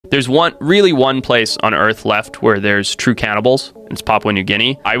there's really one place on Earth left where there's true cannibals. It's Papua New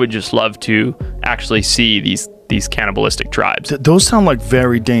Guinea. I would just love to actually see these cannibalistic tribes. Those sound like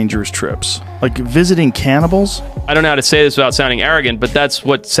very dangerous trips. Like visiting cannibals? I don't know how to say this without sounding arrogant, but that's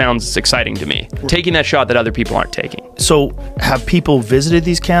what sounds exciting to me. Taking that shot that other people aren't taking. So have people visited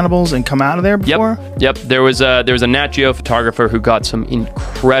these cannibals and come out of there before? Yep. There was a Nat Geo photographer who got some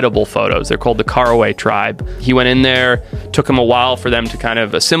incredible photos. They're called the Korowai Tribe. He went in there, took him a while for them to kind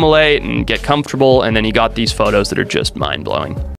of assimilate and get comfortable, and then he got these photos that are just mind-blowing.